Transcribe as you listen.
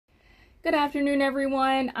Good afternoon,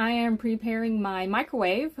 everyone. I am preparing my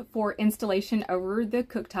microwave for installation over the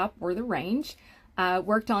cooktop or the range.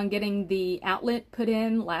 Worked on getting the outlet put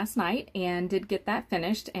in last night and did get that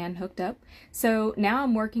finished and hooked up. So now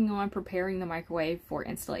I'm working on preparing the microwave for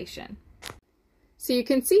installation. So you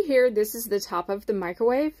can see here, this is the top of the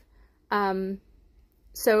microwave.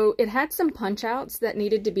 So it had some punch outs that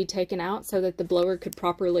needed to be taken out so that the blower could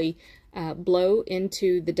properly blow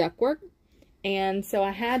into the ductwork. And so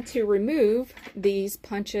I had to remove these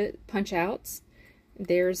punch outs.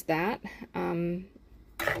 There's that.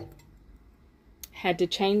 Had to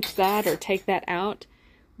change that or take that out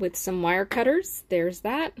with some wire cutters. There's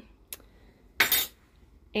that.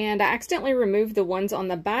 And I accidentally removed the ones on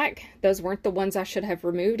the back. Those weren't the ones I should have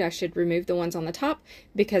removed. I should remove the ones on the top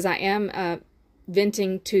because I am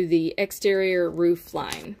venting to the exterior roof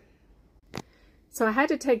line. So I had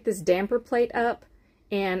to take this damper plate up,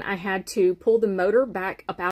 and I had to pull the motor back about